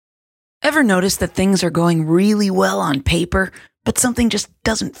Ever notice that things are going really well on paper, but something just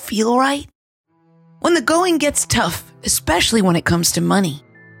doesn't feel right? When the going gets tough, especially when it comes to money,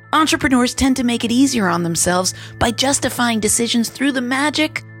 entrepreneurs tend to make it easier on themselves by justifying decisions through the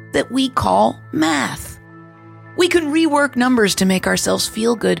magic that we call math. We can rework numbers to make ourselves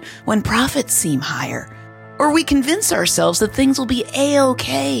feel good when profits seem higher. Or we convince ourselves that things will be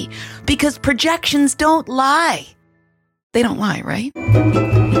A-okay because projections don't lie. They don't lie, right?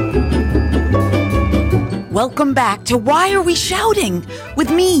 Welcome back to Why Are We Shouting? With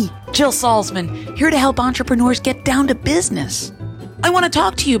me, Jill Salzman, here to help entrepreneurs get down to business. I want to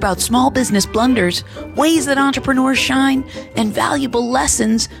talk to you about small business blunders, ways that entrepreneurs shine, and valuable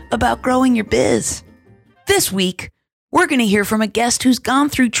lessons about growing your biz. This week, we're going to hear from a guest who's gone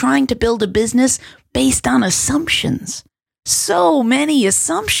through trying to build a business based on assumptions. So many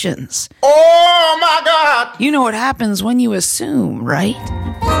assumptions. Oh my God! You know what happens when you assume, right?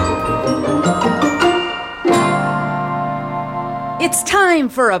 It's time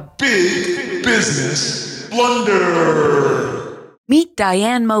for a big business blunder. Meet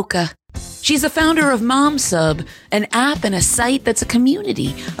Diane Mocha. She's the founder of MomSub, an app and a site that's a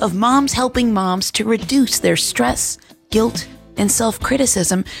community of moms helping moms to reduce their stress, guilt, and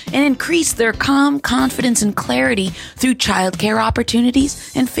self-criticism and increase their calm, confidence, and clarity through childcare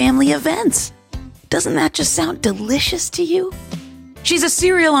opportunities and family events. Doesn't that just sound delicious to you? She's a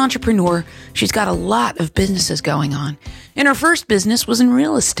serial entrepreneur. She's got a lot of businesses going on, and her first business was in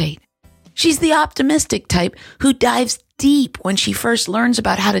real estate. She's the optimistic type who dives deep when she first learns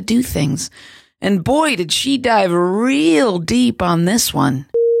about how to do things. And boy, did she dive real deep on this one.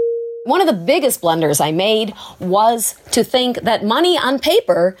 One of the biggest blunders I made was to think that money on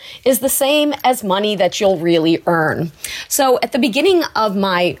paper is the same as money that you'll really earn. So at the beginning of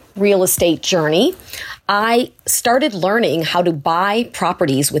my real estate journey, I started learning how to buy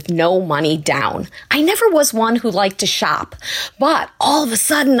properties with no money down. I never was one who liked to shop, but all of a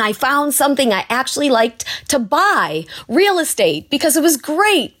sudden I found something I actually liked to buy, real estate, because it was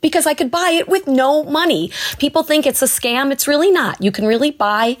great, because I could buy it with no money. People think it's a scam. It's really not. You can really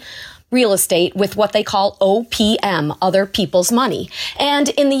buy real estate with what they call OPM, other people's money. And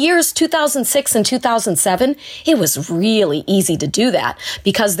in the years 2006 and 2007, it was really easy to do that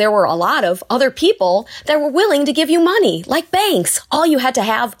because there were a lot of other people that were willing to give you money, like banks. All you had to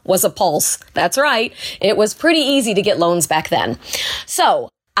have was a pulse. That's right. It was pretty easy to get loans back then. So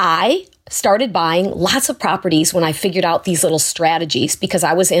I started buying lots of properties when I figured out these little strategies because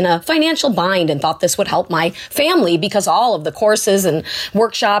I was in a financial bind and thought this would help my family because all of the courses and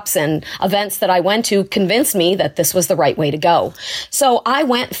workshops and events that I went to convinced me that this was the right way to go. So I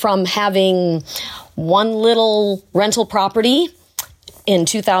went from having one little rental property in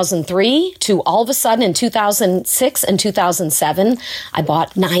 2003 to all of a sudden in 2006 and 2007, I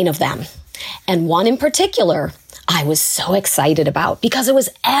bought 9 of them. And one in particular I was so excited about because it was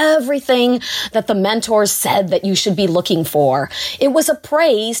everything that the mentors said that you should be looking for. It was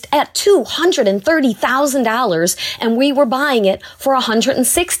appraised at $230,000 and we were buying it for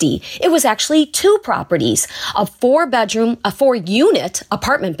 $160,000. It was actually 2 properties, a 4-unit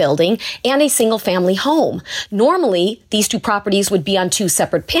apartment building and a single family home. Normally, these 2 properties would be on 2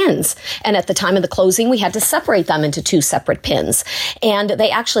 separate pins. And at the time of the closing, we had to separate them into 2 separate pins. And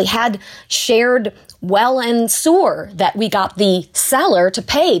they actually had shared well and sewer that we got the seller to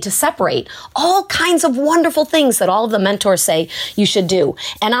pay to separate. All kinds of wonderful things that all of the mentors say you should do.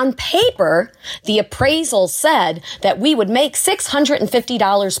 And on paper, the appraisal said that we would make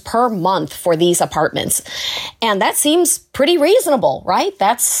 $650 per month for these apartments. And that seems pretty reasonable, right?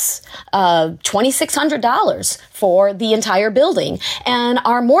 That's $2,600 for the entire building. And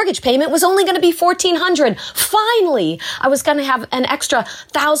our mortgage payment was only going to be $1,400. Finally, I was going to have an extra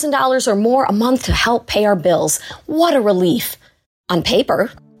 $1,000 or more a month to help pay our bills. What a relief on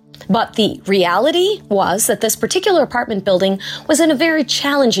paper. But the reality was that this particular apartment building was in a very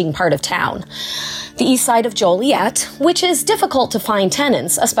challenging part of town, the east side of Joliet, which is difficult to find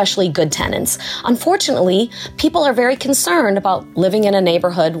tenants, especially good tenants. Unfortunately, people are very concerned about living in a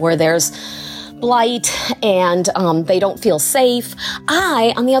neighborhood where there's blight and they don't feel safe.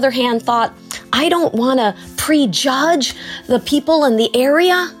 I, on the other hand, thought, I don't want to prejudge the people in the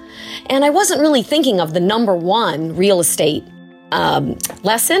area. And I wasn't really thinking of the number one real estate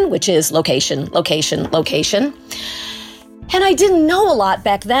lesson, which is location, location, location. And I didn't know a lot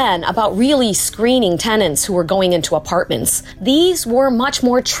back then about really screening tenants who were going into apartments. These were much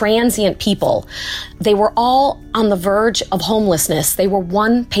more transient people. They were all on the verge of homelessness. They were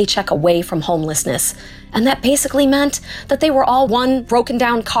one paycheck away from homelessness. And that basically meant that they were all one broken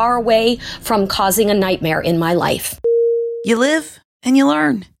down car away from causing a nightmare in my life. You live and you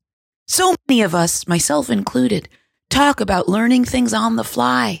learn. So many of us, myself included, talk about learning things on the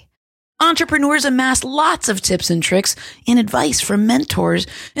fly. Entrepreneurs amass lots of tips and tricks and advice from mentors,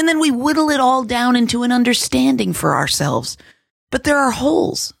 and then we whittle it all down into an understanding for ourselves. But there are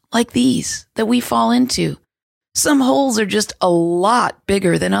holes like these that we fall into. Some holes are just a lot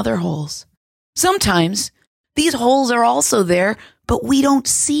bigger than other holes. Sometimes these holes are also there, but we don't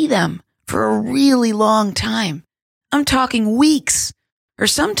see them for a really long time. I'm talking weeks, or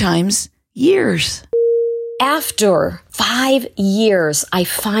sometimes years. After 5 years, I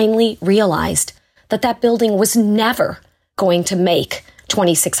finally realized that that building was never going to make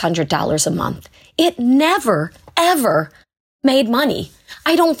 $2,600 a month. It never, ever made money.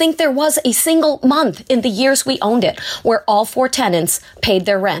 I don't think there was a single month in the years we owned it where all 4 tenants paid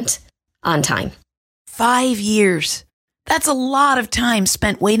their rent on time. 5 years. That's a lot of time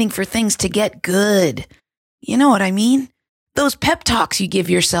spent waiting for things to get good. You know what I mean? Those pep talks you give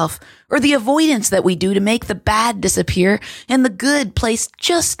yourself, or the avoidance that we do to make the bad disappear and the good placed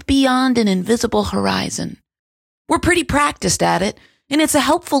just beyond an invisible horizon. We're pretty practiced at it, and it's a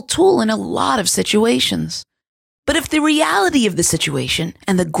helpful tool in a lot of situations. But if the reality of the situation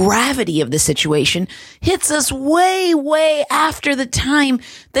and the gravity of the situation hits us way, way after the time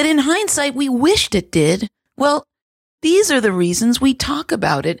that in hindsight we wished it did, well, these are the reasons we talk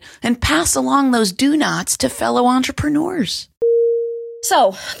about it and pass along those do-nots to fellow entrepreneurs.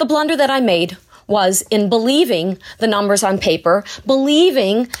 So the blunder that I made was in believing the numbers on paper,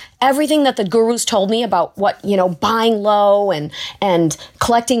 believing everything that the gurus told me about what, buying low and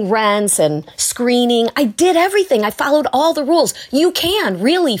collecting rents and screening. I did everything. I followed all the rules. You can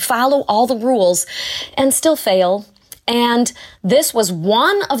really follow all the rules and still fail. And this was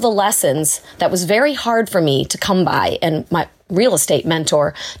one of the lessons that was very hard for me to come by. And my real estate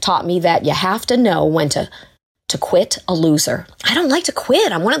mentor taught me that you have to know when to quit a loser. I don't like to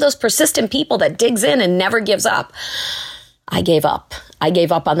quit. I'm one of those persistent people that digs in and never gives up. I gave up. I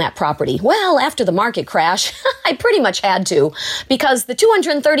gave up on that property. Well, after the market crash, I pretty much had to, because the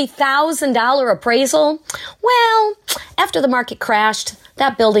 $230,000 appraisal, well, after the market crashed,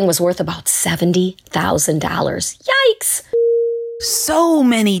 that building was worth about $70,000. Yikes! So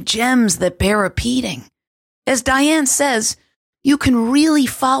many gems that bear repeating. As Diane says, you can really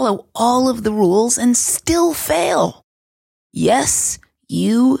follow all of the rules and still fail. Yes,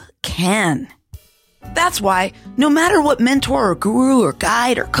 you can. That's why, no matter what mentor or guru or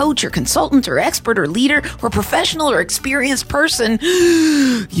guide or coach or consultant or expert or leader or professional or experienced person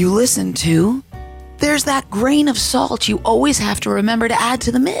you listen to, there's that grain of salt you always have to remember to add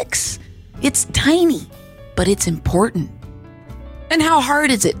to the mix. It's tiny, but it's important. And how hard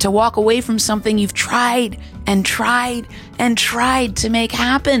is it to walk away from something you've tried and tried and tried to make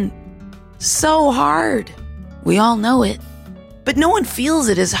happen? So hard. We all know it. But no one feels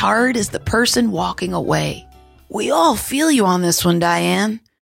it as hard as the person walking away. We all feel you on this one, Diane.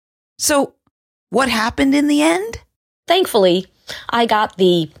 So, what happened in the end? Thankfully, I got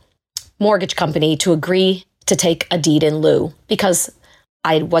the mortgage company to agree to take a deed in lieu because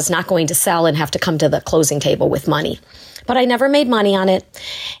I was not going to sell and have to come to the closing table with money. But I never made money on it.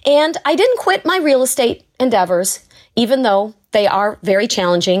 And I didn't quit my real estate endeavors, even though they are very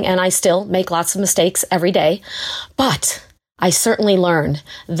challenging and I still make lots of mistakes every day. But I certainly learned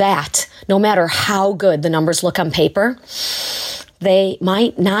that no matter how good the numbers look on paper, they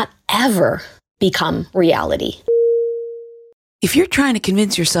might not ever become reality. If you're trying to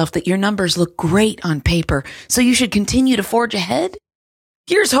convince yourself that your numbers look great on paper, so you should continue to forge ahead,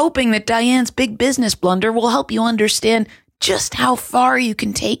 here's hoping that Diane's big business blunder will help you understand just how far you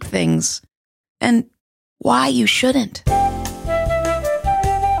can take things and why you shouldn't.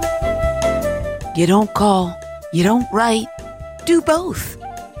 You don't call, you don't write, do both.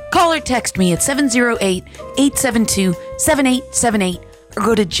 Call or text me at 708-872-7878 or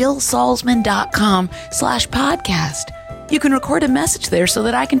go to jillsalzman.com/podcast. You can record a message there so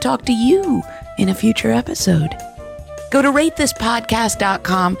that I can talk to you in a future episode. Go to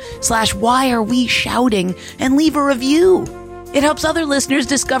ratethispodcast.com/whyareweshouting and leave a review. It helps other listeners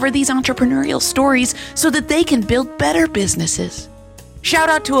discover these entrepreneurial stories so that they can build better businesses. Shout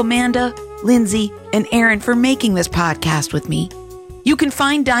out to Amanda, Lindsay, and Aaron for making this podcast with me. You can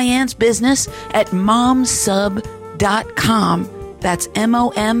find Diane's business at momsub.com. That's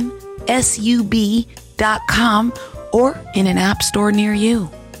MOMSUB.com or in an app store near you.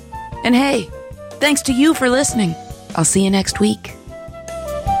 And hey, thanks to you for listening. I'll see you next week.